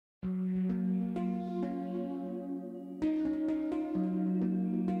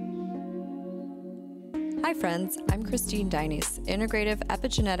Hi friends, I'm Christine Dynes, Integrative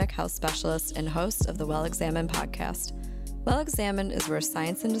Epigenetic Health Specialist and host of the Well Examined podcast. Well Examined is where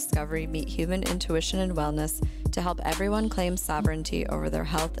science and discovery meet human intuition and wellness to help everyone claim sovereignty over their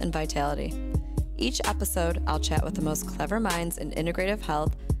health and vitality. Each episode, I'll chat with the most clever minds in integrative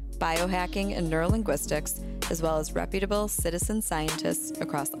health, biohacking, and neurolinguistics, as well as reputable citizen scientists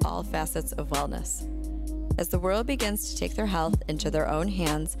across all facets of wellness. As the world begins to take their health into their own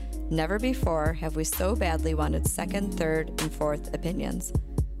hands, never before have we so badly wanted second, third, and fourth opinions.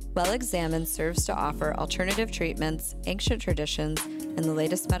 Well Examined serves to offer alternative treatments, ancient traditions, and the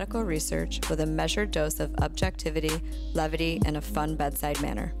latest medical research with a measured dose of objectivity, levity, and a fun bedside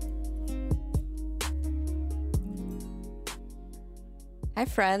manner. Hi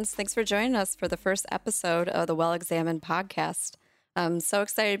friends, thanks for joining us for the first episode of the Well Examined podcast. I'm so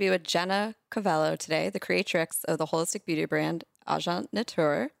excited to be with Jenna Covello today, the creatrix of the holistic beauty brand Agent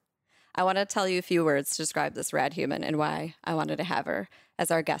Nature. I want to tell you a few words to describe this rad human and why I wanted to have her as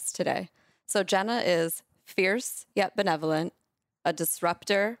our guest today. So Jenna is fierce yet benevolent, a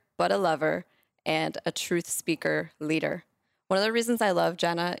disruptor but a lover, and a truth speaker leader. One of the reasons I love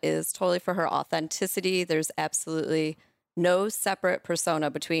Jenna is totally for her authenticity. There's absolutely no separate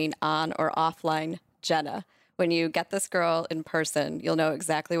persona between on or offline Jenna. When you get this girl in person, you'll know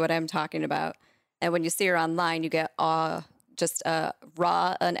exactly what I'm talking about. And when you see her online, you get just a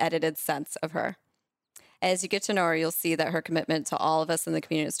raw, unedited sense of her. As you get to know her, you'll see that her commitment to all of us in the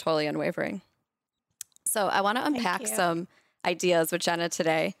community is totally unwavering. So I want to unpack some ideas with Jenna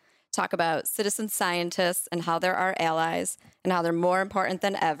today, talk about citizen scientists and how they're our allies and how they're more important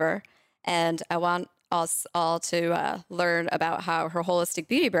than ever. And I want us all to learn about how her holistic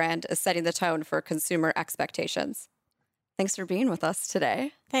beauty brand is setting the tone for consumer expectations. Thanks for being with us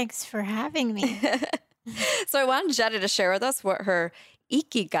today. Thanks for having me. So I wanted Jenna to share with us what her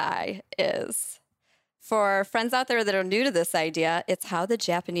ikigai is. For friends out there that are new to this idea, it's how the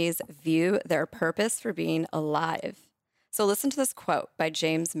Japanese view their purpose for being alive. So listen to this quote by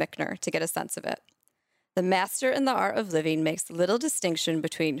James Michener to get a sense of it. The master in the art of living makes little distinction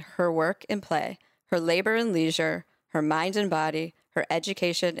between her work and play, her labor and leisure, her mind and body, her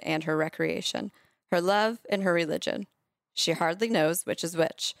education and her recreation, her love and her religion. She hardly knows which is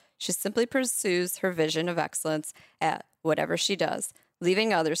which. She simply pursues her vision of excellence at whatever she does,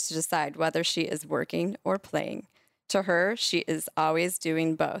 leaving others to decide whether she is working or playing. To her, she is always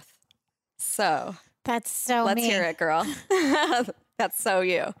doing both. So that's so let's me. Hear it, girl. That's so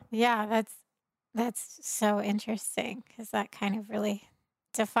you. Yeah, that's so interesting because that kind of really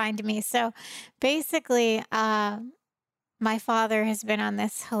defined me. So basically, my father has been on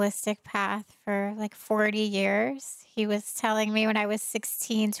this holistic path for like 40 years. He was telling me when I was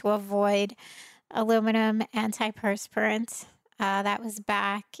 16 to avoid aluminum antiperspirant. That was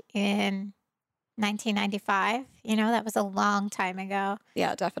back in 1995. You know, that was a long time ago.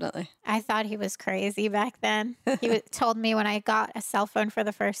 Yeah, definitely. I thought he was crazy back then. He told me when I got a cell phone for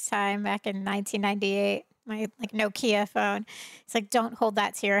the first time back in 1998, my like Nokia phone. It's like, don't hold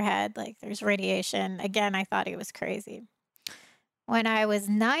that to your head. Like there's radiation. Again, I thought he was crazy. When I was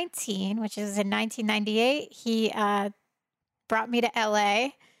 19, which is in 1998, he brought me to LA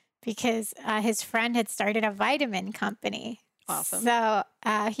because his friend had started a vitamin company. Awesome. So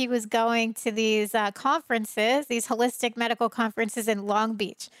he was going to these conferences, these holistic medical conferences in Long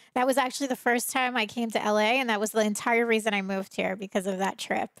Beach. That was actually the first time I came to LA, and that was the entire reason I moved here because of that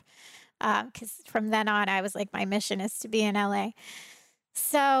trip. Because from then on, I was like, my mission is to be in LA.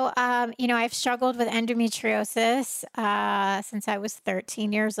 So, I've struggled with endometriosis since I was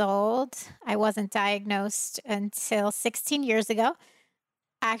 13 years old. I wasn't diagnosed until 16 years ago.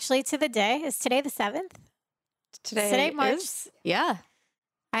 Actually, to the day. Is today the 7th? Today March. Yeah.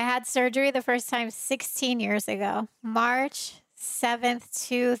 I had surgery the first time 16 years ago. March 7th,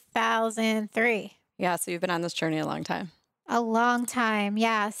 2003. Yeah, so you've been on this journey a long time. A long time,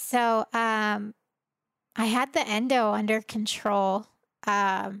 yeah. So I had the endo under control.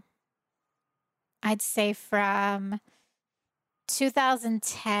 I'd say from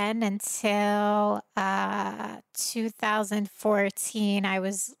 2010 until 2014, I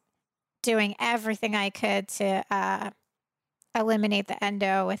was doing everything I could to eliminate the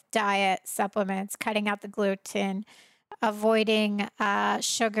endo with diet, supplements, cutting out the gluten, avoiding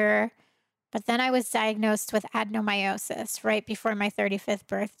sugar. But then I was diagnosed with adenomyosis right before my 35th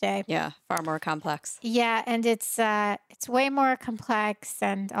birthday. Yeah, far more complex. Yeah, and it's way more complex,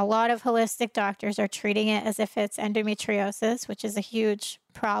 and a lot of holistic doctors are treating it as if it's endometriosis, which is a huge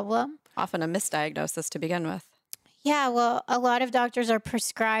problem. Often a misdiagnosis to begin with. Yeah, well, a lot of doctors are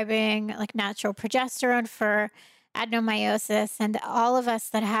prescribing like natural progesterone for adenomyosis, and all of us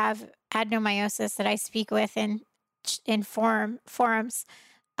that have adenomyosis that I speak with in forums,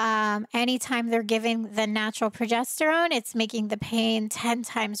 anytime they're giving the natural progesterone, it's making the pain 10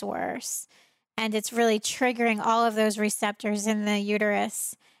 times worse. And it's really triggering all of those receptors in the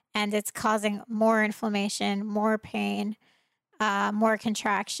uterus. And it's causing more inflammation, more pain, more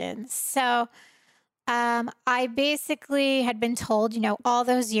contractions. So I basically had been told, all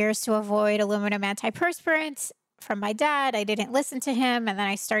those years to avoid aluminum antiperspirant from my dad. I didn't listen to him. And then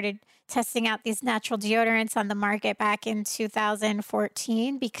I started testing out these natural deodorants on the market back in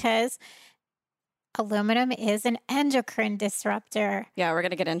 2014 because aluminum is an endocrine disruptor. Yeah, we're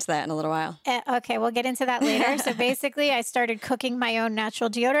going to get into that in a little while. Okay, we'll get into that later. So basically, I started cooking my own natural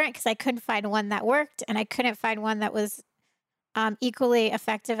deodorant because I couldn't find one that worked, and I couldn't find one that was equally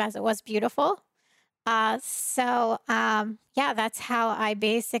effective as it was beautiful. That's how I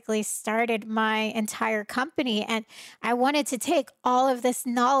basically started my entire company. And I wanted to take all of this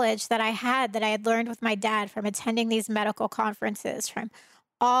knowledge that I had learned with my dad from attending these medical conferences, from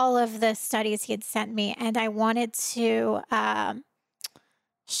all of the studies he had sent me. And I wanted to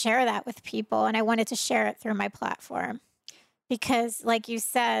share that with people. And I wanted to share it through my platform. Because like you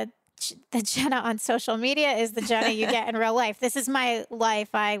said, the Jenna on social media is the Jenna you get in real life. This is my life.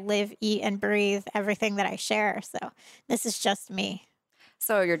 I live, eat, and breathe everything that I share. So this is just me.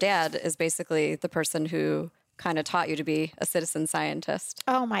 So your dad is basically the person who kind of taught you to be a citizen scientist.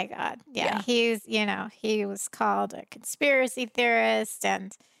 Oh my God. Yeah. He was called a conspiracy theorist,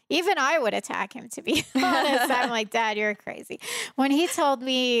 and even I would attack him, to be honest. I'm like, Dad, you're crazy. When he told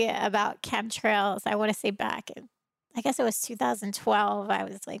me about chemtrails, I want to say back in, I guess it was 2012. I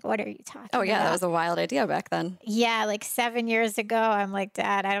was like, what are you talking about? Oh, yeah. That was a wild idea back then. Yeah. Like 7 years ago, I'm like,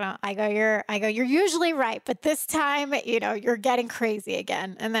 Dad, you're usually right. But this time, you're getting crazy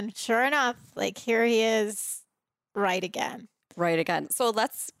again. And then sure enough, like here he is right again. Right again. So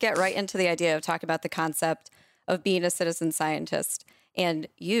let's get right into the idea of talking about the concept of being a citizen scientist, and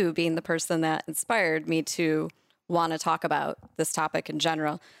you being the person that inspired me to want to talk about this topic in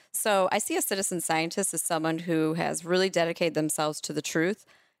general. So I see a citizen scientist as someone who has really dedicated themselves to the truth.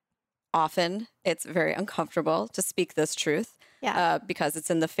 Often it's very uncomfortable to speak this truth because it's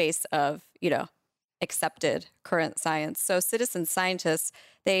in the face of, accepted current science. So citizen scientists,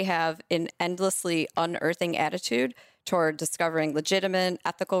 they have an endlessly unearthing attitude toward discovering legitimate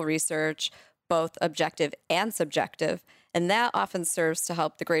ethical research, both objective and subjective. And that often serves to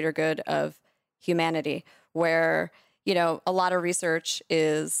help the greater good of humanity, where a lot of research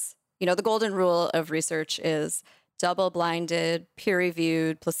is, the golden rule of research is double-blinded,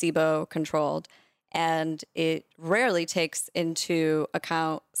 peer-reviewed, placebo-controlled, and it rarely takes into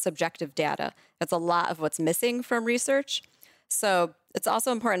account subjective data. That's a lot of what's missing from research. So it's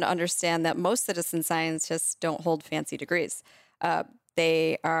also important to understand that most citizen scientists don't hold fancy degrees.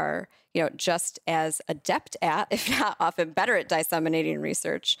 They are, just as adept at, if not often better at disseminating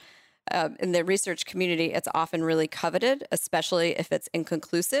research. In the research community, it's often really coveted, especially if it's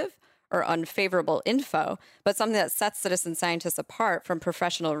inconclusive or unfavorable info. But something that sets citizen scientists apart from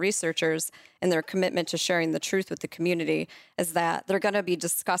professional researchers and their commitment to sharing the truth with the community is that they're going to be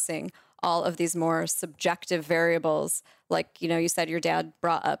discussing all of these more subjective variables. Like, you said your dad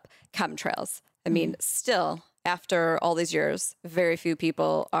brought up chemtrails. I mean, still, after all these years, very few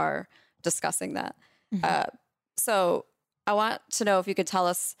people are discussing that. So I want to know if you could tell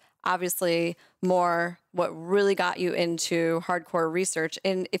us, obviously, more what really got you into hardcore research.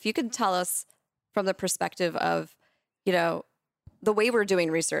 And if you could tell us from the perspective of, the way we're doing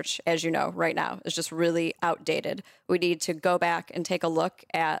research, as you know, right now is just really outdated. We need to go back and take a look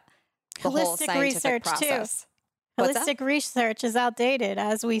at the whole scientific process. Too. Holistic research is outdated,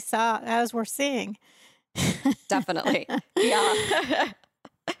 as we're seeing. Definitely. Yeah.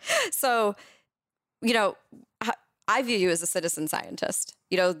 So, I view you as a citizen scientist.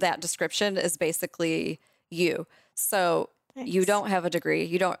 That description is basically you. So Thanks. You don't have a degree.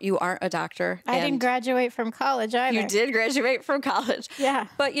 You aren't a doctor. I didn't graduate from college either. You did graduate from college. Yeah.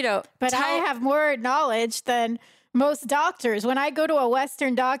 But, But I have more knowledge than most doctors. When I go to a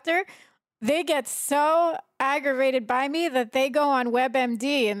Western doctor, they get so aggravated by me that they go on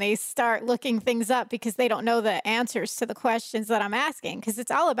WebMD and they start looking things up because they don't know the answers to the questions that I'm asking, because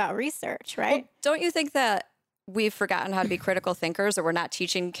it's all about research, right? Well, don't you think that we've forgotten how to be critical thinkers, or we're not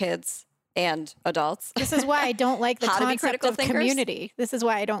teaching kids and adults? This is why I don't like the concept of community. This is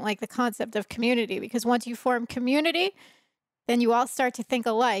why I don't like the concept of community, because once you form community, then you all start to think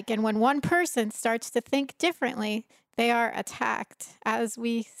alike. And when one person starts to think differently, they are attacked, as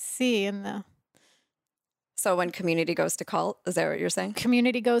we see in the... So when community goes to cult, is that what you're saying?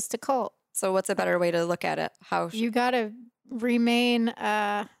 Community goes to cult. So what's a better way to look at it? You got to remain,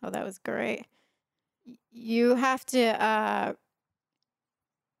 that was great. You have to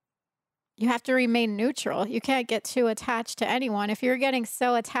remain neutral. You can't get too attached to anyone. If you're getting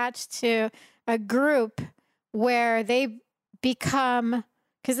so attached to a group where they become,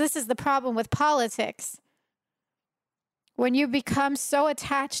 because this is the problem with politics, when you become so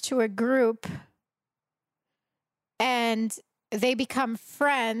attached to a group and they become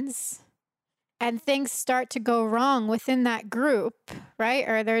friends and things start to go wrong within that group, right?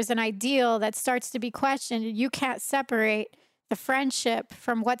 Or there's an ideal that starts to be questioned, and you can't separate the friendship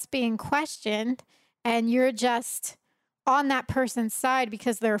from what's being questioned, and you're just on that person's side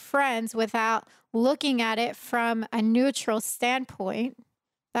because they're friends without looking at it from a neutral standpoint.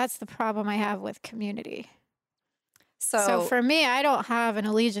 That's the problem I have with community. So for me, I don't have an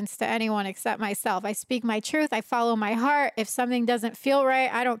allegiance to anyone except myself. I speak my truth. I follow my heart. If something doesn't feel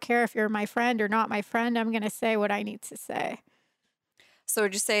right, I don't care if you're my friend or not my friend. I'm going to say what I need to say. So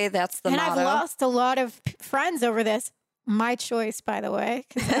would you say that's the motto? And I've lost a lot of friends over this. My choice, by the way,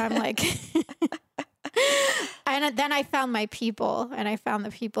 because I'm like... And then I found my people, and I found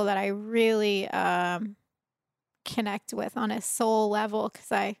the people that I really connect with on a soul level,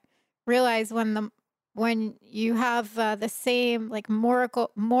 because I realize when you have the same like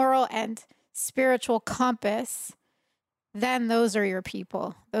moral and spiritual compass, then those are your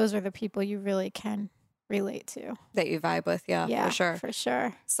people. Those are the people you really can relate to. That you vibe with, yeah, for sure. For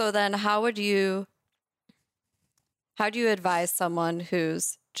sure. So then how do you advise someone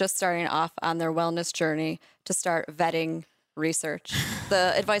who's just starting off on their wellness journey to start vetting research?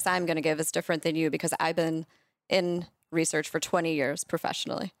 The advice I'm going to give is different than you, because I've been in research for 20 years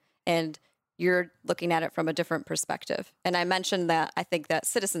professionally, and you're looking at it from a different perspective. And I mentioned that I think that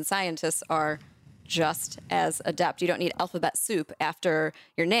citizen scientists are just as adept. You don't need alphabet soup after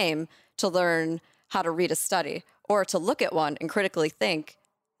your name to learn how to read a study or to look at one and critically think,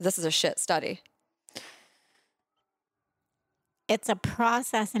 this is a shit study. It's a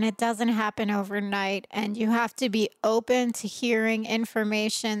process, and it doesn't happen overnight. And you have to be open to hearing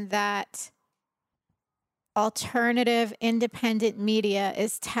information that alternative independent media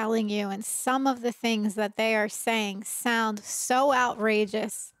is telling you. And some of the things that they are saying sound so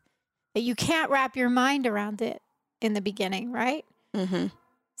outrageous that you can't wrap your mind around it in the beginning, right? Mm-hmm.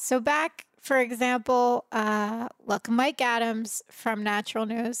 So back, for example, look, Mike Adams from Natural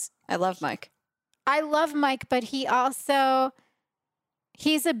News. I love Mike. I love Mike, but he's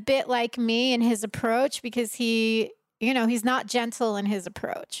a bit like me in his approach, because he's not gentle in his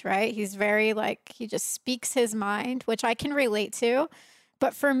approach, right? He's very he just speaks his mind, which I can relate to.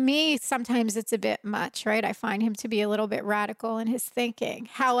 But for me, sometimes it's a bit much, right? I find him to be a little bit radical in his thinking.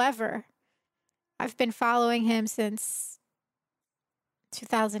 However, I've been following him since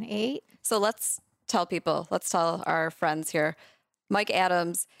 2008. So let's tell our friends here. Mike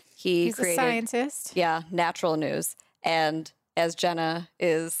Adams, he's created a scientist. Yeah, Natural News. And as Jenna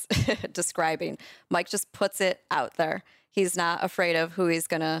is describing, Mike just puts it out there. He's not afraid of who he's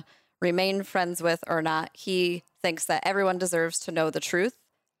going to remain friends with or not. He thinks that everyone deserves to know the truth,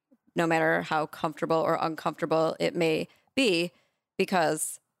 no matter how comfortable or uncomfortable it may be,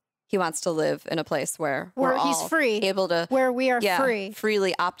 because he wants to live in a place where we're he's all free, able to, where we are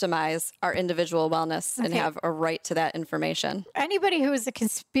freely optimize our individual wellness and have a right to that information. Anybody who is a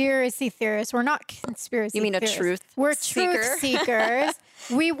conspiracy theorist, we're not conspiracy You mean theorists. A truth We're seeker? Truth seekers.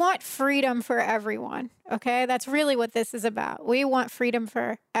 We want freedom for everyone. Okay. That's really what this is about. We want freedom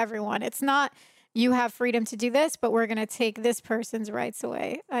for everyone. It's not, you have freedom to do this, but we're going to take this person's rights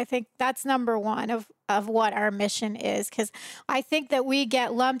away. I think that's number one of what our mission is, because I think that we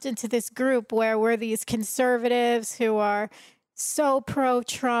get lumped into this group where we're these conservatives who are so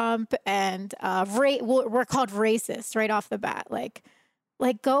pro-Trump, and we're called racist right off the bat. Like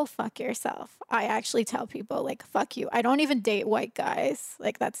go fuck yourself. I actually tell people fuck you. I don't even date white guys.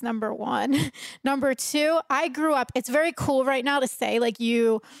 That's number one. Number two, I grew up, it's very cool right now to say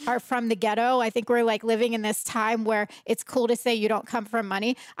you are from the ghetto. I think we're living in this time where it's cool to say you don't come from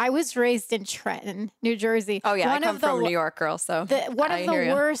money. I was raised in Trenton, New Jersey. Oh yeah, I come from New York, girl. So one of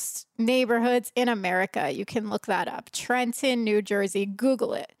the worst neighborhoods in America. You can look that up. Trenton, New Jersey.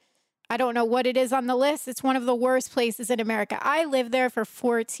 Google it. I don't know what it is on the list. It's one of the worst places in America. I lived there for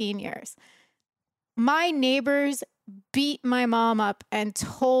 14 years. My neighbors beat my mom up and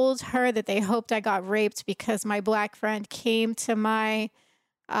told her that they hoped I got raped because my black friend came to my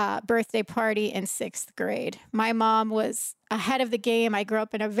birthday party in 6th grade. My mom was ahead of the game. I grew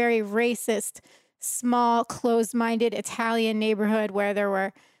up in a very racist, small, closed-minded Italian neighborhood where there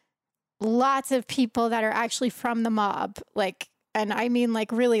were lots of people that are actually from the mob, and I mean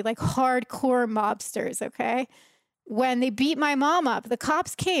like really like hardcore mobsters, okay? When they beat my mom up, the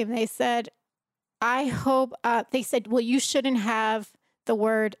cops came. They said, I hope, they said, well, you shouldn't have the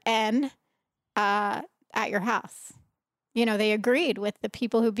word N at your house. You know, they agreed with the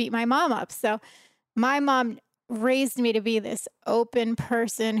people who beat my mom up. So my mom raised me to be this open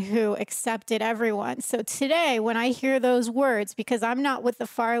person who accepted everyone. So today, when I hear those words, because I'm not with the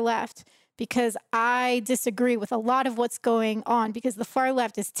far left, because I disagree with a lot of what's going on, because the far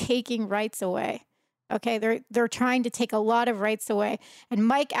left is taking rights away. Okay, they're trying to take a lot of rights away. And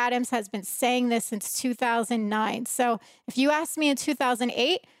Mike Adams has been saying this since 2009. So if you asked me in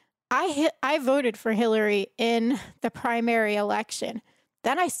 2008, I voted for Hillary in the primary election.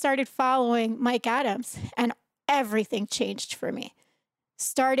 Then I started following Mike Adams, and everything changed for me.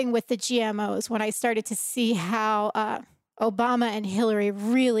 Starting with the GMOs, when I started to see how Obama and Hillary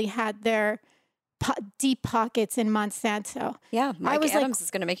really had their deep pockets in Monsanto. Yeah, Mike Adams is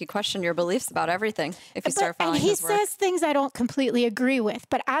going to make you question your beliefs about everything if you start following his work. And he says things I don't completely agree with,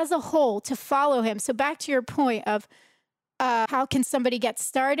 but as a whole, to follow him. So back to your point of how can somebody get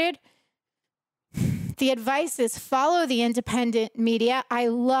started? The advice is follow the independent media. I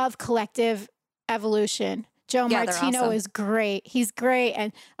love Collective Evolution. Joe Martino awesome. Is great. He's great.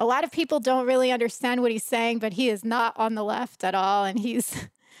 And a lot of people don't really understand what he's saying, but he is not on the left at all. And he's,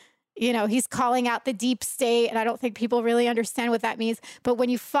 you know, he's calling out the deep state. And I don't think people really understand what that means. But when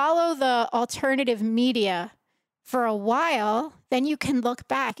you follow the alternative media for a while, then you can look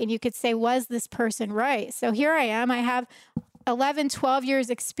back and you could say, was this person right? So here I am. I have 11, 12 years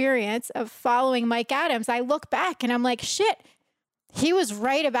experience of following Mike Adams. I look back and I'm like, shit, he was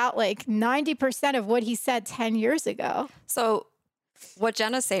right about like 90% of what he said 10 years ago. So what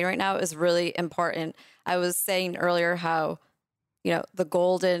Jenna's saying right now is really important. I was saying earlier how, you know, the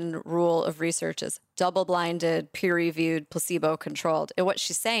golden rule of research is double-blinded, peer-reviewed, placebo-controlled. And what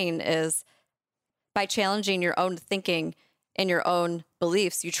she's saying is by challenging your own thinking and your own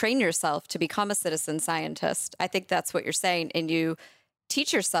beliefs, you train yourself to become a citizen scientist. I think that's what you're saying. And you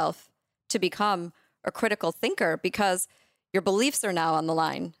teach yourself to become a critical thinker because your beliefs are now on the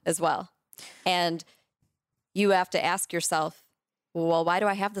line as well. And you have to ask yourself, well, why do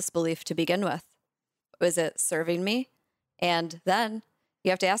I have this belief to begin with? Is it serving me? And then you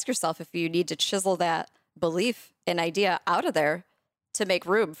have to ask yourself if you need to chisel that belief and idea out of there to make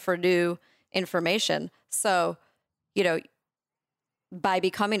room for new information. So, you know, by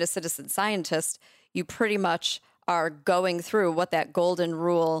becoming a citizen scientist, you pretty much are going through what that golden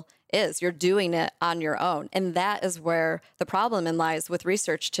rule is. You're doing it on your own. And that is where the problem lies with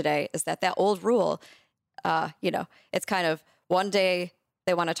research today, is that old rule, you know, it's kind of one day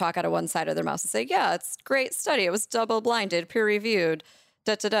they want to talk out of one side of their mouth and say, yeah, it's a great study. It was double-blinded, peer-reviewed,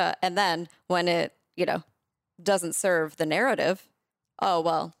 da-da-da. And then when it, you know, doesn't serve the narrative, oh,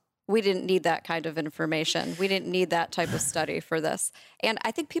 well, we didn't need that kind of information. We didn't need that type of study for this. And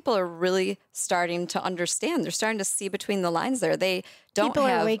I think people are really starting to understand. They're starting to see between the lines there. They don't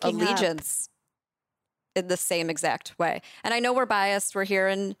have allegiance in the same exact way. And I know we're biased. We're here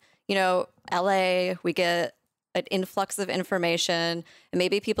in, you know, LA. We get an influx of information. And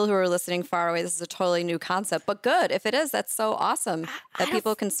maybe people who are listening far away, this is a totally new concept. But good. If it is, that's so awesome that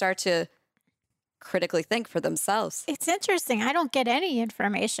people can start to critically think for themselves. It's interesting. I don't get any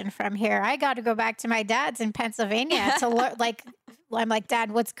information from here. I got to go back to my dad's in Pennsylvania to look like, I'm like,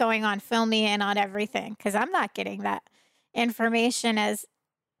 Dad, what's going on? Fill me in on everything. Cause I'm not getting that information as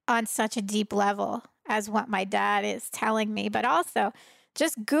on such a deep level as what my dad is telling me. But also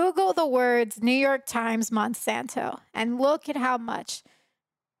just Google the words New York Times, Monsanto, and look at how much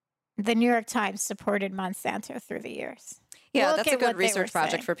the New York Times supported Monsanto through the years. Yeah, that's a good research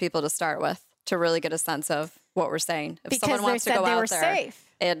project for people to start with, to really get a sense of what we're saying. If someone wants to go out there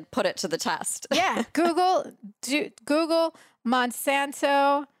and put it to the test. Yeah. Google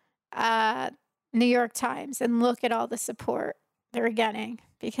Monsanto, New York Times, and look at all the support they're getting,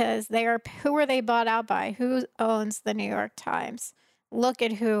 because who are they bought out by? Who owns the New York Times? Look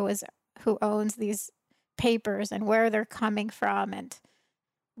at who owns these papers and where they're coming from, and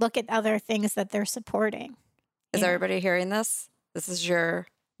look at other things that they're supporting. Is everybody hearing this? This is your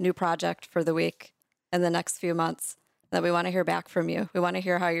new project for the week and the next few months that we want to hear back from you. We want to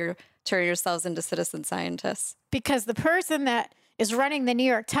hear how you're turning yourselves into citizen scientists. Because the person that is running the New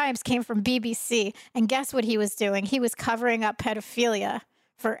York Times came from BBC, and guess what he was doing? He was covering up pedophilia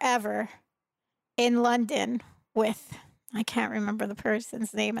forever in London with, I can't remember the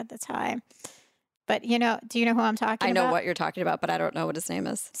person's name at the time. But, you know, do you know who I'm talking about? I know what you're talking about, but I don't know what his name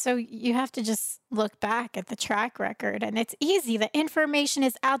is. So you have to just look back at the track record, and it's easy. The information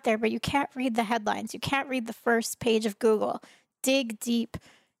is out there, but you can't read the headlines. You can't read the first page of Google. dig deep.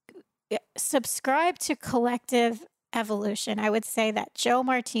 Subscribe to Collective Evolution. I would say that Joe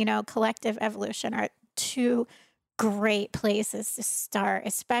Martino, Collective Evolution are two great places to start,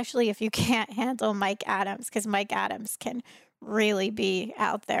 especially if you can't handle Mike Adams, because Mike Adams can really be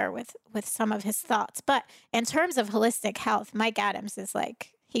out there with some of his thoughts. But in terms of holistic health, Mike Adams is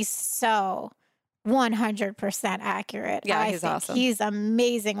like, he's so 100% accurate. Yeah, I he's think awesome. he's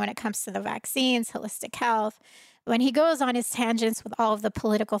amazing when it comes to the vaccines, holistic health. When he goes on his tangents with all of the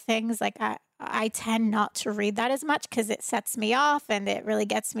political things, like I tend not to read that as much because it sets me off and it really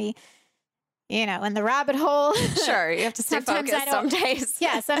gets me, in the rabbit hole. Sure, you have to stay focused some days.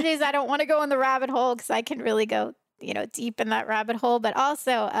 Yeah, some days I don't want to go in the rabbit hole because I can really go, deep in that rabbit hole. But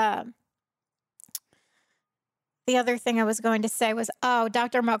also, the other thing I was going to say was,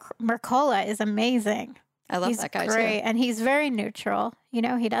 Dr. Mercola is amazing. I love He's that guy great, too. and he's very neutral.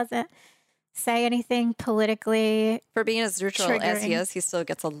 He doesn't say anything politically. For being as neutral as he triggering. is, he still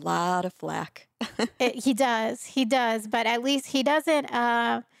gets a lot of flack. He does, but at least he doesn't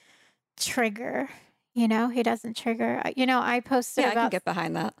trigger. He doesn't trigger. I posted Yeah, I can about get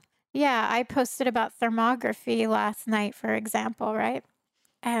behind that. Yeah, I posted about thermography last night, for example, right?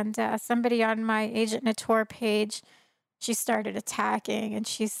 And somebody on my Agent Nator page, she started attacking and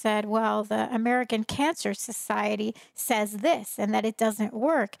she said, well, the American Cancer Society says this and that it doesn't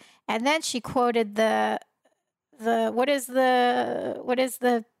work. And then she quoted what is the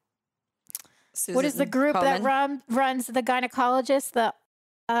Susan group Komen. that runs the gynecologist?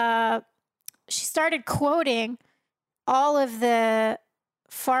 She started quoting all of the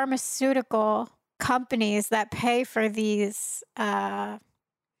pharmaceutical companies that pay for these, what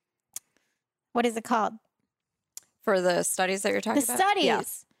is it called? For the studies that you're talking The about?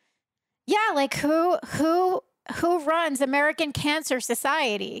 studies. Yeah, like who runs American Cancer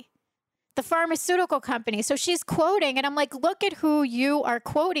Society? The pharmaceutical company. So she's quoting, and I'm like, look at who you are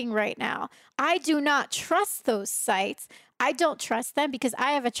quoting right now. I do not trust those sites. I don't trust them because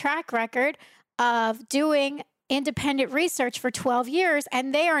I have a track record of doing independent research for 12 years,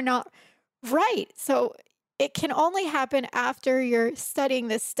 and they are not right. So it can only happen after you're studying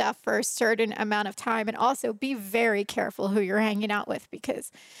this stuff for a certain amount of time. And also be very careful who you're hanging out with,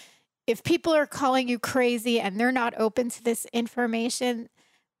 because if people are calling you crazy and they're not open to this information,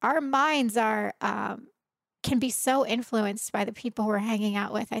 our minds are can be so influenced by the people we're hanging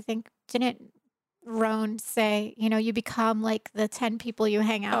out with. I think, didn't Rohn say, you become like the 10 people you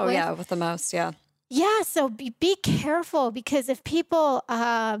hang out with? Oh, yeah, with the most, yeah. Yeah, so be careful, because if people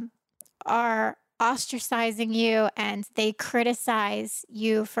are ostracizing you and they criticize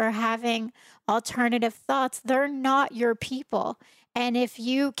you for having alternative thoughts, they're not your people. And if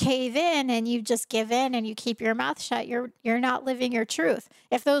you cave in and you just give in and you keep your mouth shut, you're not living your truth.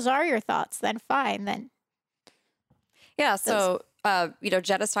 If those are your thoughts, then fine. Then Yeah, so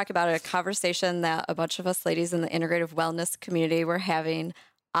Jenna's talking about a conversation that a bunch of us ladies in the integrative wellness community were having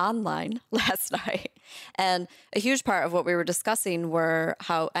online last night. And a huge part of what we were discussing were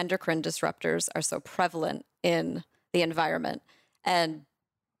how endocrine disruptors are so prevalent in the environment. And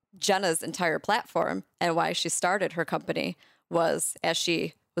Jenna's entire platform and why she started her company was, as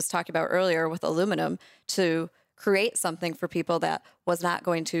she was talking about earlier with aluminum, to create something for people that was not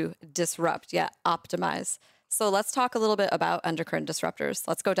going to disrupt yet optimize. So let's talk a little bit about endocrine disruptors.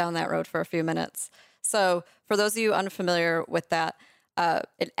 Let's go down that road for a few minutes. So for those of you unfamiliar with that,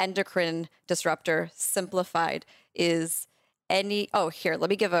 an endocrine disruptor, simplified, is let me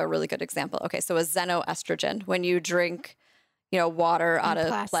give a really good example. Okay, so a xenoestrogen, when you drink, water out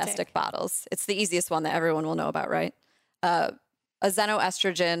of plastic bottles, it's the easiest one that everyone will know about, right? A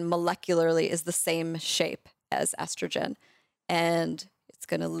xenoestrogen molecularly is the same shape as estrogen, and it's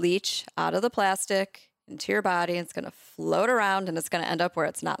going to leach out of the plastic into your body, and it's going to float around, and it's going to end up where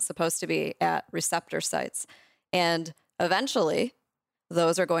it's not supposed to be, at receptor sites. And eventually,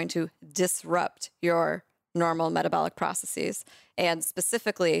 those are going to disrupt your normal metabolic processes. And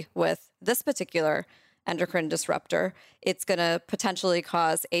specifically with this particular endocrine disruptor, it's going to potentially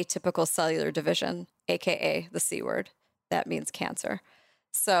cause atypical cellular division, aka the C word. That means cancer.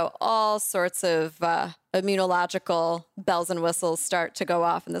 So all sorts of immunological bells and whistles start to go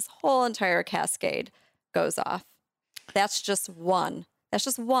off, and this whole entire cascade goes off. That's just one.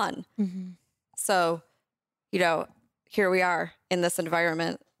 Mm-hmm. So, here we are in this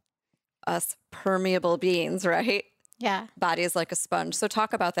environment, us permeable beings, right? Yeah. Body is like a sponge. So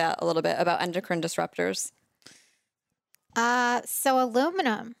talk about that a little bit, about endocrine disruptors. So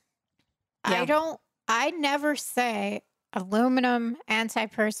aluminum. Yeah. I never say aluminum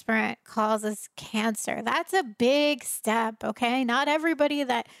antiperspirant causes cancer. That's a big step, okay? Not everybody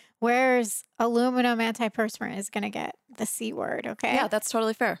that Where's aluminum antiperspirant is going to get the C word, okay? Yeah, that's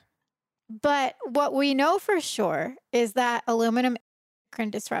totally fair. But what we know for sure is that aluminum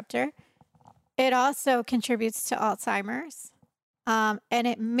endocrine disruptor, it also contributes to Alzheimer's, and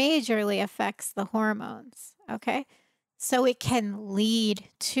it majorly affects the hormones, okay? So it can lead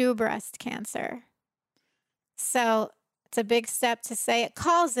to breast cancer. So it's a big step to say it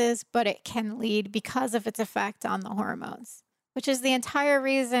causes, but it can lead because of its effect on the hormones, which is the entire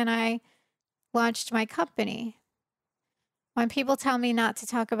reason I launched my company. When people tell me not to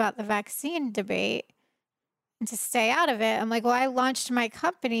talk about the vaccine debate and to stay out of it, I'm like, well, I launched my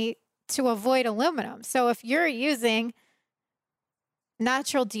company to avoid aluminum. So if you're using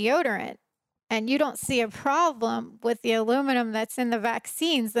natural deodorant and you don't see a problem with the aluminum that's in the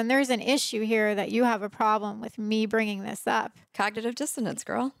vaccines, then there's an issue here that you have a problem with me bringing this up. Cognitive dissonance,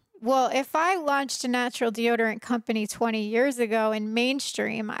 girl. Well, if I launched a natural deodorant company 20 years ago in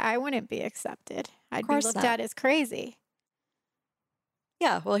mainstream, I wouldn't be accepted. I'd be looked at as crazy.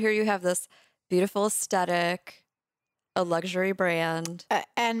 Yeah, well, here you have this beautiful aesthetic, a luxury brand.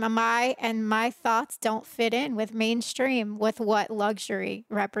 And my thoughts don't fit in with mainstream with what luxury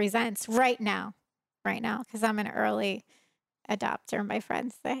represents right now, because I'm an early adopter, my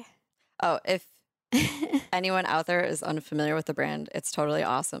friends say. Oh, if anyone out there is unfamiliar with the brand, it's totally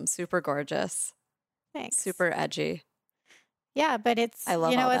awesome. Super gorgeous. Thanks. Super edgy. Yeah, but it's, I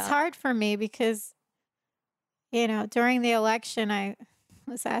love it's hard for me because, during the election, I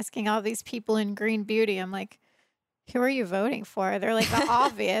was asking all these people in Green Beauty, I'm like, who are you voting for? They're like, the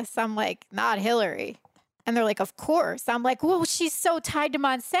obvious. I'm like, not Hillary. And they're like, of course. I'm like, well, she's so tied to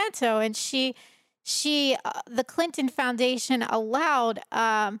Monsanto. And the Clinton Foundation allowed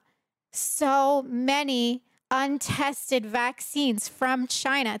so many untested vaccines from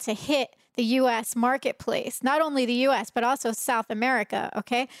China to hit the U.S. marketplace. Not only the U.S., but also South America,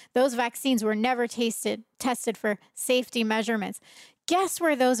 okay? Those vaccines were never tested for safety measurements. Guess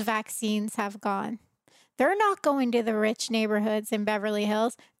where those vaccines have gone? They're not going to the rich neighborhoods in Beverly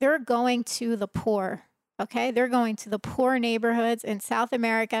Hills. They're going to the poor, okay? They're going to the poor neighborhoods in South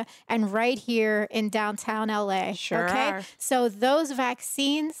America and right here in downtown LA, Sure okay? are. So those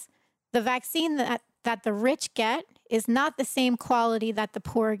vaccines, the vaccine that the rich get is not the same quality that the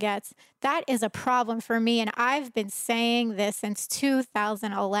poor gets. That is a problem for me, and I've been saying this since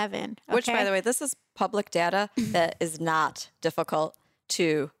 2011. Okay? Which, by the way, this is public data that is not difficult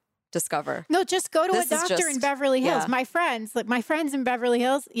to discover. No, just go to a doctor in Beverly Hills. Yeah. My friends in Beverly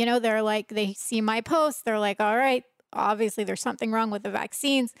Hills, they're like, they see my posts. They're like, all right, obviously there's something wrong with the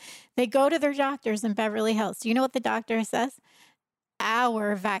vaccines. They go to their doctors in Beverly Hills. Do you know what the doctor says?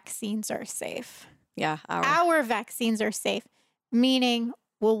 Our vaccines are safe. Yeah. Our vaccines are safe. Meaning,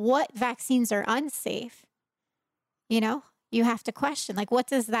 well, what vaccines are unsafe? You have to question, like, what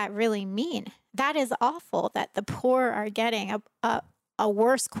does that really mean? That is awful that the poor are getting a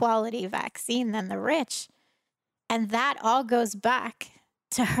worse quality vaccine than the rich. And that all goes back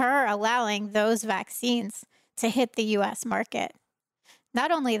to her allowing those vaccines to hit the U.S. market.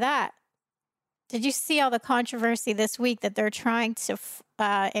 Not only that, did you see all the controversy this week that they're trying to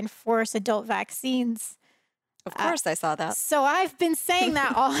enforce adult vaccines? Of course, I saw that. So I've been saying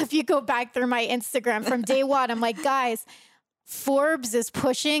that if you go back through my Instagram from day one, I'm like, guys, Forbes is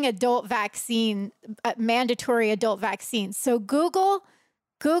pushing mandatory adult vaccines. So Google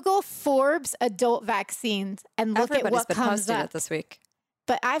Forbes adult vaccines and look at what comes up. It this week.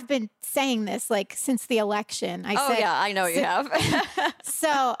 But I've been saying this like since the election. I know you have.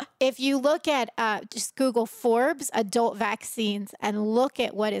 So if you look at just Google Forbes adult vaccines and look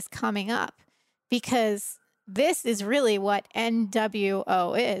at what is coming up, because this is really what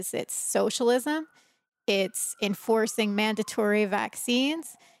NWO is. It's socialism. It's enforcing mandatory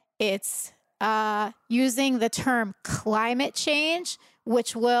vaccines. It's using the term climate change,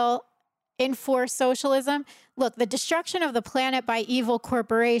 which will enforce socialism. Look, the destruction of the planet by evil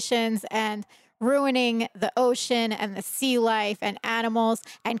corporations and ruining the ocean and the sea life and animals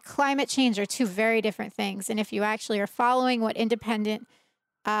and climate change are two very different things. And if you actually are following what independent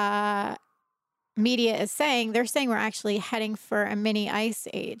media is saying, they're saying we're actually heading for a mini ice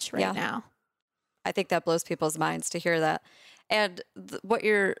age right now. I think that blows people's minds to hear that. And what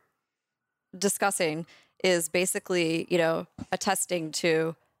you're discussing is basically, attesting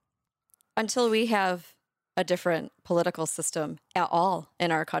to, until we have a different political system at all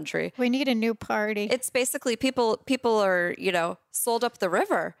in our country, we need a new party. It's basically people are, sold up the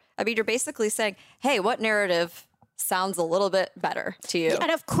river. I mean, you're basically saying, hey, what narrative sounds a little bit better to you.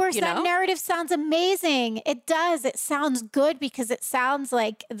 And of course, that narrative sounds amazing. It does. It sounds good because it sounds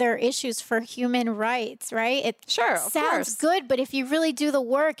like there are issues for human rights, right? It sounds good, but if you really do the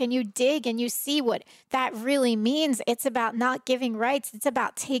work and you dig and you see what that really means, it's about not giving rights. It's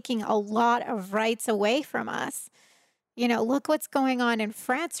about taking a lot of rights away from us. Look what's going on in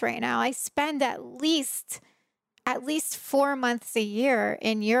France right now. I spend at least 4 months a year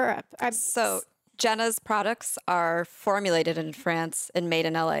in Europe. So Jenna's products are formulated in France and made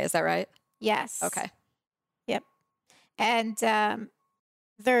in LA. Is that right? Yes. Okay. Yep. And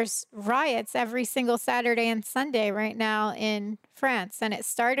there's riots every single Saturday and Sunday right now in France. And it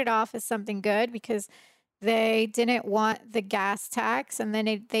started off as something good because they didn't want the gas tax, and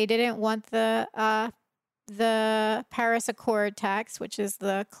then they didn't want the Paris Accord tax, which is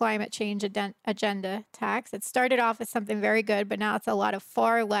the climate change agenda tax. It started off as something very good, but now it's a lot of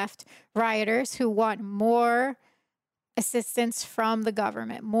far left rioters who want more assistance from the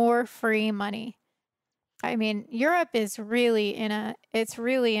government, more free money. I mean, Europe is really in a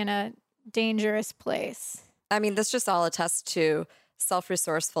dangerous place. I mean, this just all attests to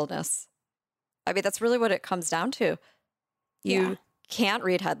self-resourcefulness. I mean, that's really what it comes down to. You can't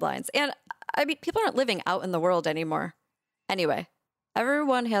read headlines. And I mean, people aren't living out in the world anymore. Anyway,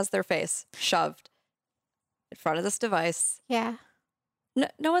 everyone has their face shoved in front of this device. Yeah.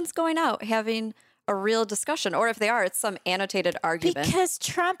 No one's going out having a real discussion. Or if they are, it's some annotated argument. Because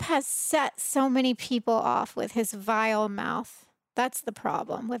Trump has set so many people off with his vile mouth. That's the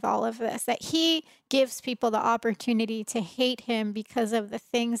problem with all of this, that he gives people the opportunity to hate him because of the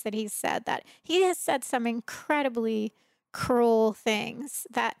things that he's said, that he has said some incredibly cruel things,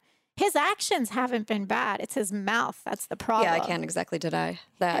 that his actions haven't been bad. It's his mouth. That's the problem. Yeah, I can't exactly deny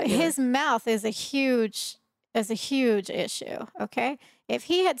that. His mouth is a huge issue. Okay. If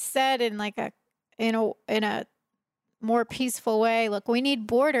he had said in a more peaceful way, look, we need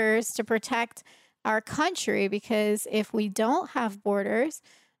borders to protect our country, because if we don't have borders,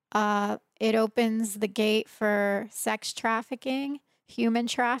 it opens the gate for sex trafficking, human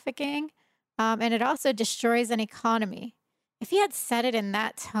trafficking, and it also destroys an economy. If he had said it in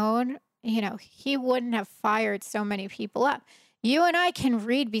that tone, he wouldn't have fired so many people up. You and I can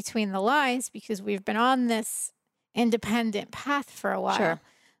read between the lines because we've been on this independent path for a while. Sure.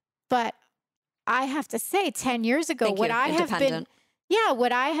 But I have to say, 10 years ago, would I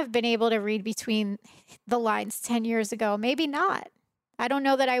have been able to read between the lines 10 years ago? Maybe not. I don't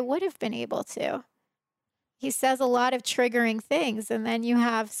know that I would have been able to. He says a lot of triggering things. And then you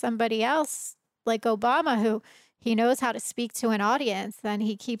have somebody else like Obama who he knows how to speak to an audience. Then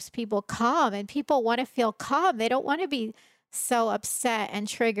he keeps people calm, and people want to feel calm. They don't want to be so upset and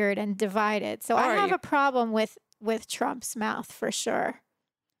triggered and divided. So I have a problem with Trump's mouth for sure.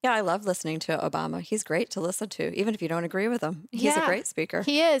 Yeah, I love listening to Obama. He's great to listen to, even if you don't agree with him. He's a great speaker.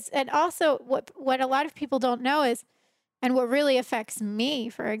 He is. And also what a lot of people don't know is, and what really affects me,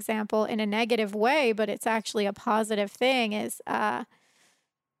 for example, in a negative way, but it's actually a positive thing, is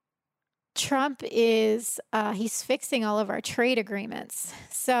Trump is, he's fixing all of our trade agreements.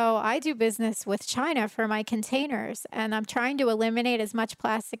 So I do business with China for my containers, and I'm trying to eliminate as much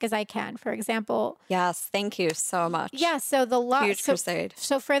plastic as I can. For example. Yes, thank you so much. Yeah, so huge crusade.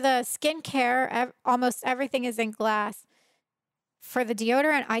 So for the skincare, almost everything is in glass. For the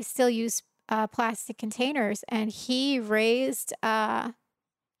deodorant, I still use plastic containers, and he raised the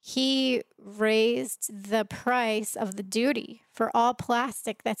price of the duty for all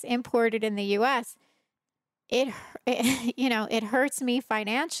plastic that's imported in the U.S. It hurts me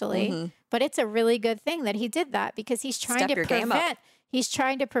financially, but it's a really good thing that he did that, because he's trying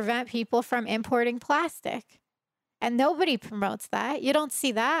to prevent people from importing plastic. And nobody promotes that. You don't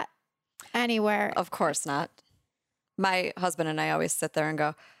see that anywhere. Of course not. My husband and I always sit there and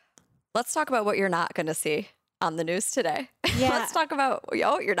go, let's talk about what you're not going to see on the news today. Yeah. Let's talk about,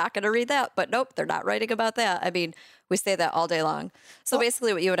 you're not going to read that, but nope, they're not writing about that. I mean, we say that all day long. So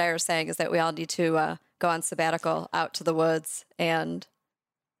basically what you and I are saying is that we all need to go on sabbatical out to the woods and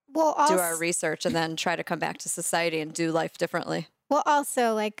do our research, and then try to come back to society and do life differently. Well,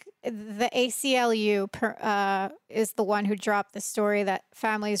 also, like, the ACLU is the one who dropped the story that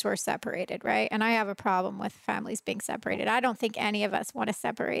families were separated, right? And I have a problem with families being separated. I don't think any of us want to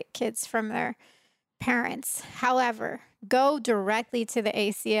separate kids from their parents. However, go directly to the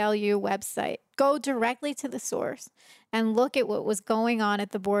ACLU website. Go directly to the source and look at what was going on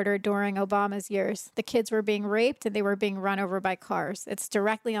at the border during Obama's years. The kids were being raped and they were being run over by cars. It's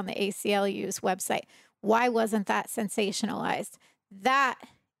directly on the ACLU's website. Why wasn't that sensationalized? That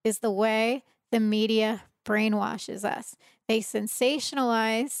is the way the media brainwashes us. They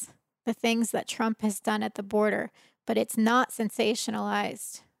sensationalize the things that Trump has done at the border, but it's not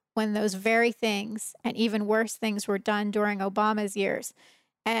sensationalized when those very things and even worse things were done during Obama's years.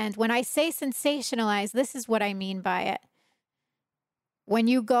 And when I say sensationalized, this is what I mean by it. When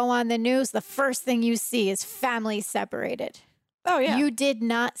you go on the news, the first thing you see is families separated. Oh, yeah. You did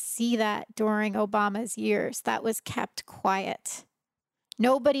not see that during Obama's years. That was kept quiet.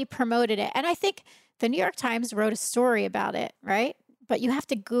 Nobody promoted it. And I think the New York Times wrote a story about it, right? But you have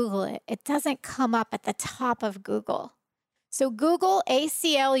to Google it. It doesn't come up at the top of Google. So Google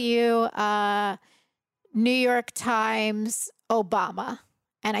ACLU, New York Times, Obama.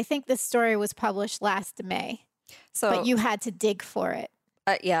 And I think this story was published last May. But you had to dig for it.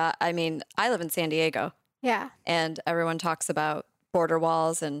 Yeah. I mean, I live in San Diego. Yeah. And everyone talks about border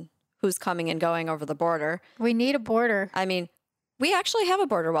walls and who's coming and going over the border. We need a border. I mean, we actually have a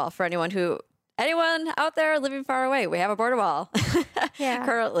border wall for anyone out there living far away. We have a border wall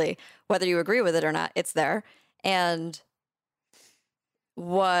currently, whether you agree with it or not, it's there. And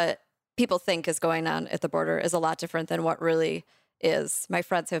what people think is going on at the border is a lot different than what really is. My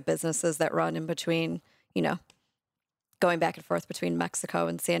friends have businesses that run in between, going back and forth between Mexico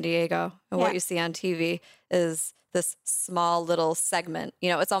and San Diego. And what you see on TV is this small little segment.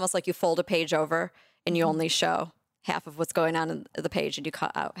 It's almost like you fold a page over and you only show half of what's going on in the page and you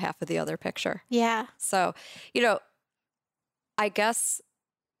cut out half of the other picture. Yeah. So, I guess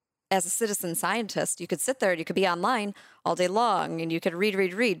as a citizen scientist, you could sit there and you could be online all day long and you could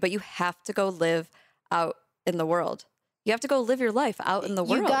read, but you have to go live out in the world. You have to go live your life out in the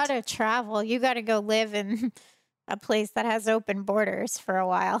world. You got to travel. You got to go live in a place that has open borders for a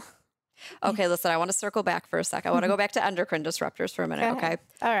while. Okay, listen, I want to circle back for a sec. I want to go back to endocrine disruptors for a minute, okay?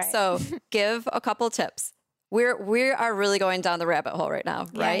 All right. So give a couple tips. We are really going down the rabbit hole right now,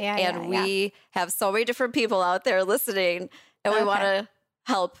 right? And we have so many different people out there listening, and we want to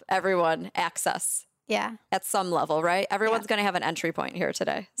help everyone access at some level, right? Everyone's going to have an entry point here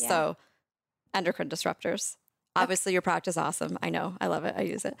today. Yeah. So endocrine disruptors. Obviously, your product is awesome. I know. I love it. I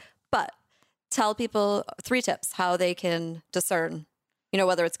use it. But tell people 3 tips how they can discern,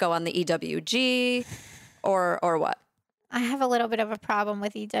 whether it's go on the EWG or what. I have a little bit of a problem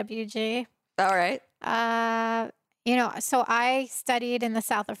with EWG. All right. So I studied in the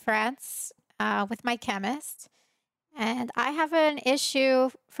south of France with my chemist, and I have an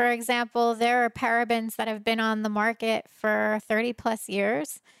issue. For example, there are parabens that have been on the market for 30 plus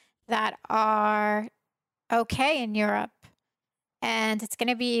years that are okay in Europe. And it's going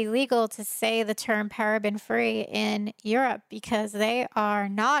to be illegal to say the term paraben free in Europe because they are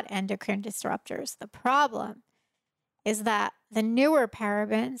not endocrine disruptors. The problem is that the newer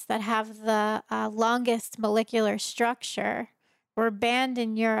parabens that have the longest molecular structure were banned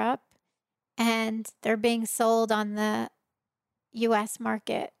in Europe, and they're being sold on the US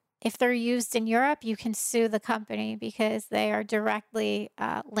market. If they're used in Europe, you can sue the company because they are directly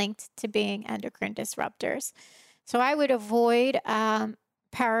linked to being endocrine disruptors. So I would avoid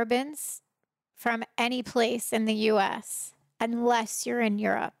parabens from any place in the US unless you're in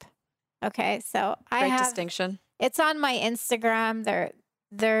Europe. Okay, so Great distinction. It's on my Instagram.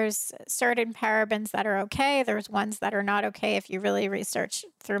 There's certain parabens that are okay. There's ones that are not okay. If you really research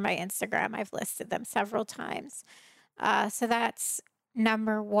through my Instagram, I've listed them several times. So that's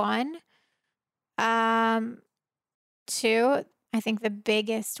number 1. 2, I think the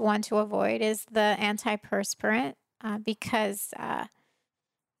biggest one to avoid is the antiperspirant because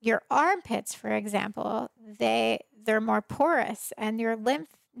your armpits, for example, they're more porous and your lymph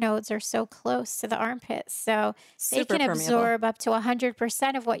nodes are so close to the armpits. So they can absorb up to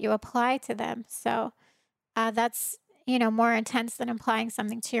 100% of what you apply to them. So that's, more intense than applying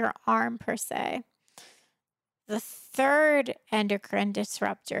something to your arm per se. The third endocrine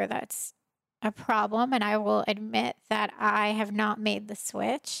disruptor that's a problem, and I will admit that I have not made the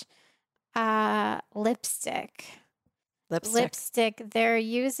switch, lipstick. Lipstick. They're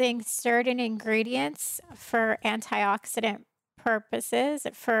using certain ingredients for antioxidant purposes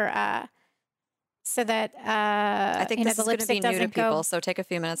so that I think this is going to be new to people, go... so take a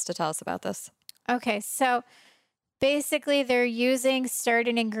few minutes to tell us about this. Okay, so basically they're using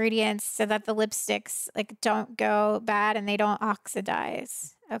certain ingredients so that the lipsticks don't go bad and they don't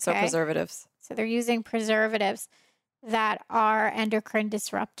oxidize. Okay. So preservatives. So they're using preservatives that are endocrine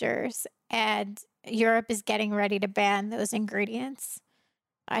disruptors, and Europe is getting ready to ban those ingredients.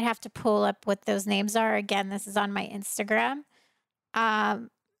 I'd have to pull up what those names are. Again, this is on my Instagram. But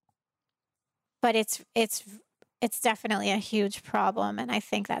it's definitely a huge problem, and I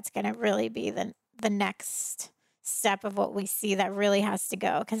think that's going to really be the next step of what we see that really has to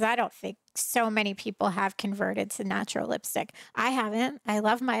go. Because I don't think so many people have converted to natural lipstick. I haven't. I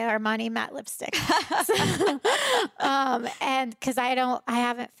love my Armani matte lipstick. And because I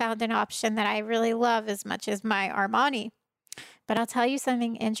haven't found an option that I really love as much as my Armani. But I'll tell you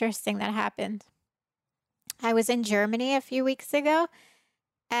something interesting that happened. I was in Germany a few weeks ago,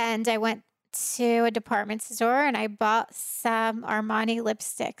 and I went to a department store and I bought some Armani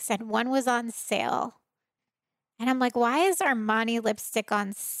lipsticks, and one was on sale. And I'm like, why is Armani lipstick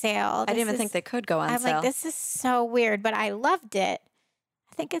on sale? I didn't even think they could go on sale. I'm like, this is so weird, but I loved it.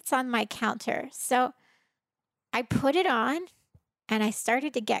 I think it's on my counter. So I put it on and I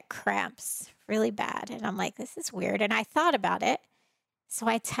started to get cramps really bad. And I'm like, this is weird. And I thought about it. So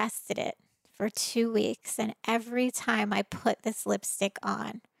I tested it for 2 weeks. And every time I put this lipstick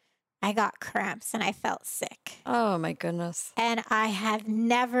on, I got cramps and I felt sick. Oh my goodness. And I have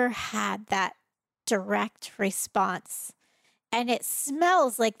never had that direct response. And it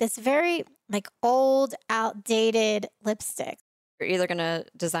smells like this very like old, outdated lipstick. You're either going to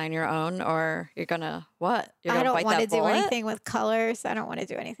design your own or you're going to what? You're I gonna don't bite want to that do bullet? anything with colors. I don't want to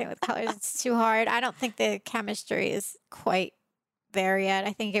do anything with colors. It's too hard. I don't think the chemistry is quite there yet.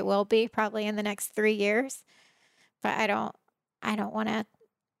 I think it will be probably in the next 3 years. But I don't want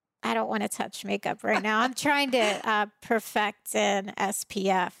to touch makeup right now. I'm trying to perfect an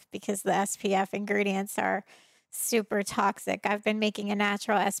SPF because the SPF ingredients are super toxic. I've been making a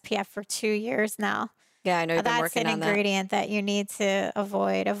natural SPF for 2 years now. Yeah, I know you've been That's working an on that. ingredient that you need to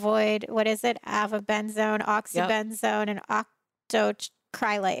avoid. Avoid, what is it? Avobenzone, oxybenzone, and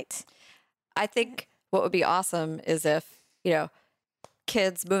octocrylate. I think what would be awesome is if,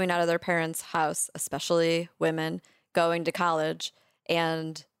 kids moving out of their parents' house, especially women going to college,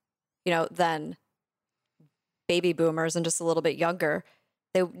 and, then baby boomers and just a little bit younger,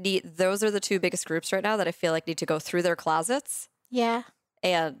 those are the two biggest groups right now that I feel like need to go through their closets. Yeah.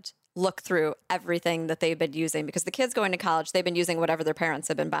 And look through everything that they've been using, because the kids going to college, they've been using whatever their parents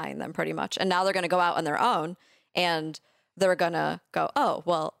have been buying them pretty much. And now they're going to go out on their own and they're going to go, oh,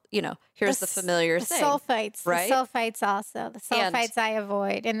 well, here's the familiar thing. Sulfites, right? The sulfites also. The sulfites I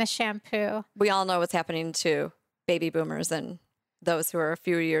avoid in the shampoo. We all know what's happening to baby boomers and those who are a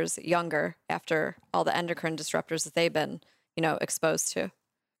few years younger after all the endocrine disruptors that they've been, exposed to.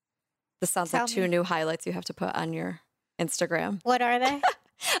 This sounds like two new highlights you have to put on your Instagram. What are they?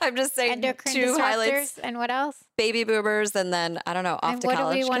 I'm just saying endocrine two highlights. And what else? Baby boomers, and then, I don't know, off and to college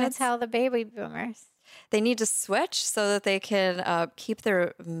what do we want kids. to tell the baby boomers? They need to switch so that they can keep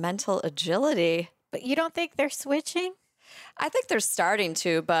their mental agility. But you don't think they're switching? I think they're starting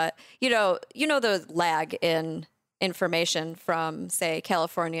to, but the lag in information from, say,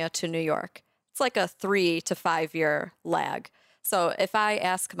 California to New York. It's like a 3 to 5 year lag. So if I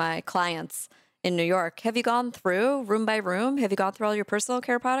ask my clients in New York, have you gone through room by room? Have you gone through all your personal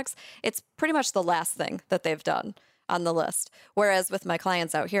care products? It's pretty much the last thing that they've done on the list. Whereas with my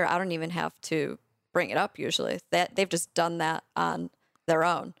clients out here, I don't even have to bring it up usually. They've just done that on their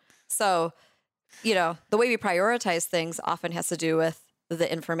own. So, the way we prioritize things often has to do with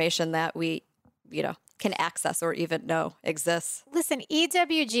the information that we, can access or even know exists. Listen,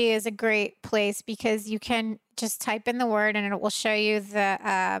 EWG is a great place because you can just type in the word and it will show you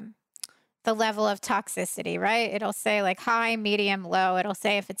the level of toxicity, right? It'll say like high, medium, low. It'll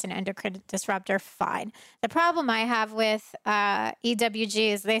say if it's an endocrine disruptor, fine. The problem I have with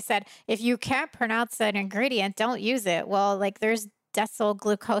EWG is they said, if you can't pronounce an ingredient, don't use it. Well, like there's decyl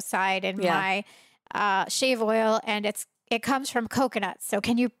glucoside in my shave oil and it comes from coconuts. So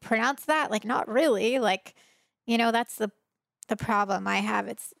can you pronounce that? Like, not really. Like, that's the problem I have.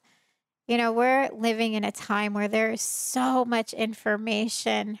 It's, we're living in a time where there's so much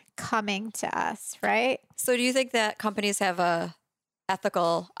information coming to us, right? So do you think that companies have a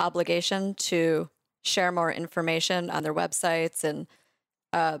ethical obligation to share more information on their websites and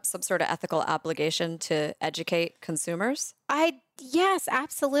some sort of ethical obligation to educate consumers? Yes,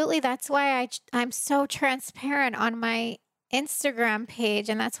 absolutely. That's why I'm so transparent on my Instagram page.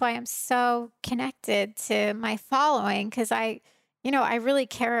 And that's why I'm so connected to my following, because I really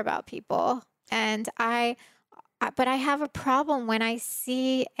care about people. And but I have a problem when I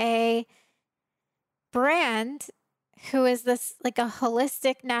see a brand who is this like a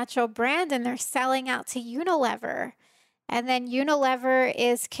holistic natural brand and they're selling out to Unilever. And then Unilever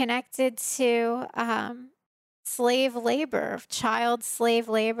is connected to slave labor, child slave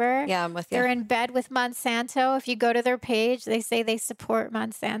labor. Yeah, I'm with you. They're in bed with Monsanto. If you go to their page, they say they support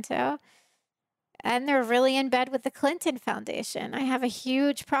Monsanto. And they're really in bed with the Clinton Foundation. I have a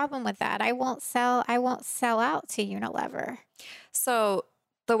huge problem with that. I won't sell out to Unilever. So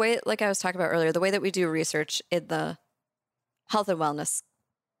the way, like I was talking about earlier, the way that we do research in the health and wellness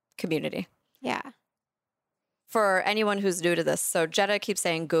community. Yeah. For anyone who's new to this, so Jenna keeps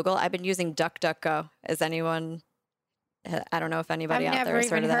saying Google. I've been using DuckDuckGo. Is anyone? I don't know if anybody I've out there never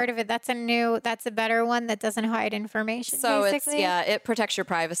has even heard of it. That's a better one that doesn't hide information. So basically. it protects your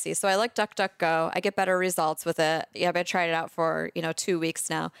privacy. So I like DuckDuckGo. I get better results with it. Yeah, I've been trying it out for 2 weeks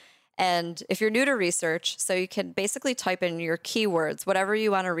now. And if you're new to research, so you can basically type in your keywords, whatever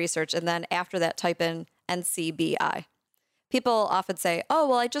you want to research, and then after that, type in NCBI. People often say, oh,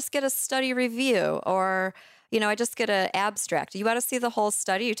 well, I just get a study review, or, I just get an abstract. You want to see the whole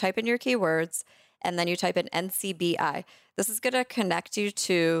study, you type in your keywords, and then you type in NCBI. This is going to connect you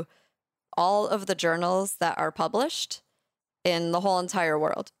to all of the journals that are published in the whole entire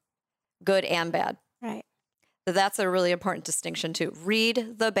world, good and bad. Right. That's a really important distinction too.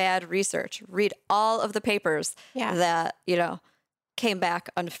 Read the bad research. Read all of the papers that, came back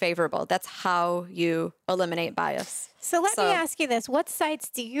unfavorable. That's how you eliminate bias. So let me ask you this. What sites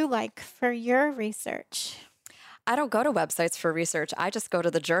do you like for your research? I don't go to websites for research. I just go to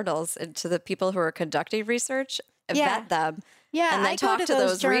the journals and to the people who are conducting research and vet them. Yeah, and then talk to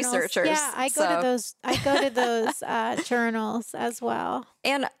those researchers. Yeah, I go to those journals as well.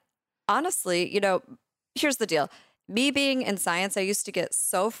 And honestly, here's the deal. Me being in science, I used to get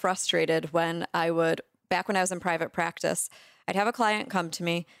so frustrated when back when I was in private practice, I'd have a client come to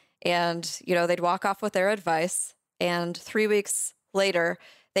me and, they'd walk off with their advice. And 3 weeks later,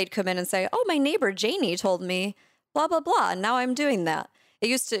 they'd come in and say, oh, my neighbor Janie told me blah, blah, blah. And now I'm doing that. It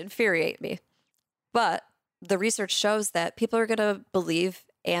used to infuriate me. But the research shows that people are going to believe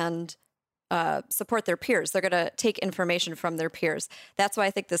and support their peers. They're going to take information from their peers. That's why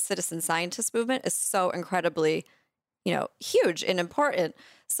I think the citizen scientist movement is so incredibly, huge and important.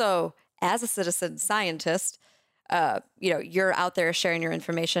 So as a citizen scientist, you're out there sharing your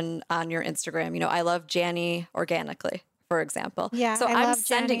information on your Instagram. I love Janny organically, for example. Yeah. So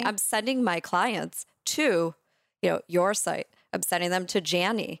I'm sending my clients to, your site. I'm sending them to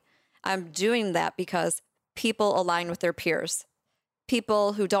Janny. I'm doing that because people align with their peers.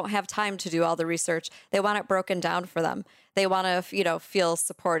 People who don't have time to do all the research, they want it broken down for them. They want to, feel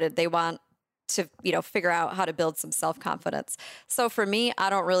supported. They want to, figure out how to build some self-confidence. So for me,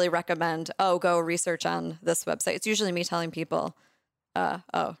 I don't really recommend, go research on this website. It's usually me telling people,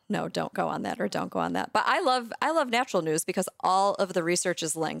 no, don't go on that or don't go on that. But I love Natural News because all of the research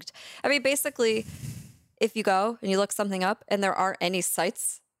is linked. I mean, basically, if you go and you look something up and there aren't any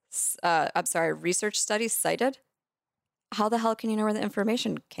research studies cited, how the hell can you know where the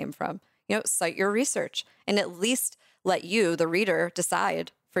information came from? Cite your research and at least let you, the reader,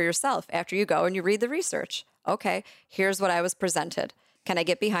 decide for yourself after you go and you read the research. Okay, here's what I was presented. Can I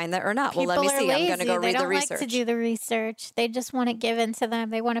get behind that or not? People well, let me see. Lazy. I'm going to go read the research. They don't like to do the research. They just want it given to them.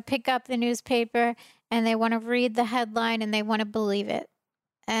 They want to pick up the newspaper and they want to read the headline and they want to believe it.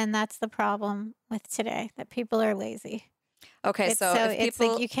 And that's the problem with today, that people are lazy. Okay, so if it's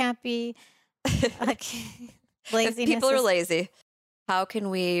like you can't be like laziness. If people are lazy, how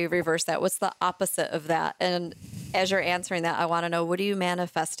can we reverse that? What's the opposite of that? And as you're answering that, I want to know, what are you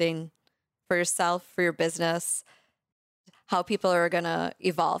manifesting for yourself, for your business, how people are going to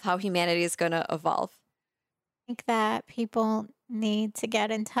evolve, how humanity is going to evolve? I think that people need to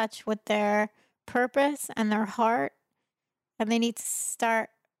get in touch with their purpose and their heart, and they need to start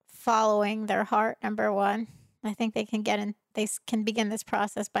following their heart, number one. I think they can begin this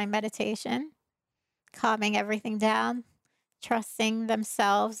process by meditation, calming everything down, trusting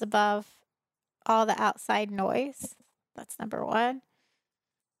themselves above all the outside noise. That's number one.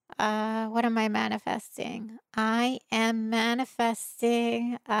 What am I manifesting? I am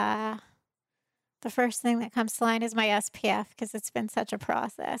manifesting, the first thing that comes to mind is my SPF, because it's been such a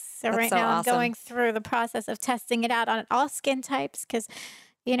process. So That's right so now awesome. I'm going through the process of testing it out on all skin types because,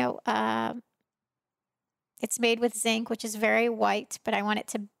 it's made with zinc, which is very white, but I want it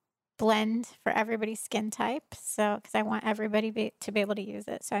to blend for everybody's skin type. So, because I want everybody to be able to use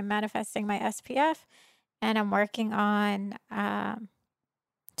it. So I'm manifesting my SPF, and I'm working on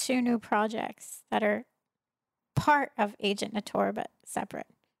 2 new projects that are part of Agent Natura, but separate.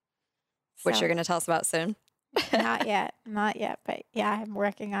 Which So, you're going to tell us about soon. not yet, but yeah, I'm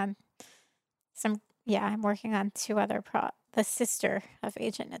working on I'm working on 2 other the sister of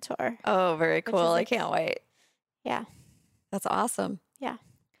Agent Natura. Oh, very cool. I can't wait. Yeah. That's awesome. Yeah.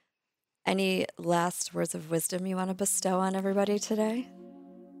 Any last words of wisdom you want to bestow on everybody today?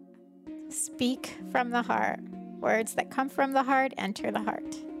 Speak from the heart. Words that come from the heart enter the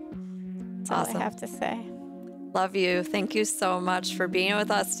heart. That's all I have to say. Love you. Thank you so much for being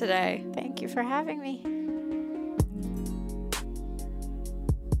with us today. Thank you for having me.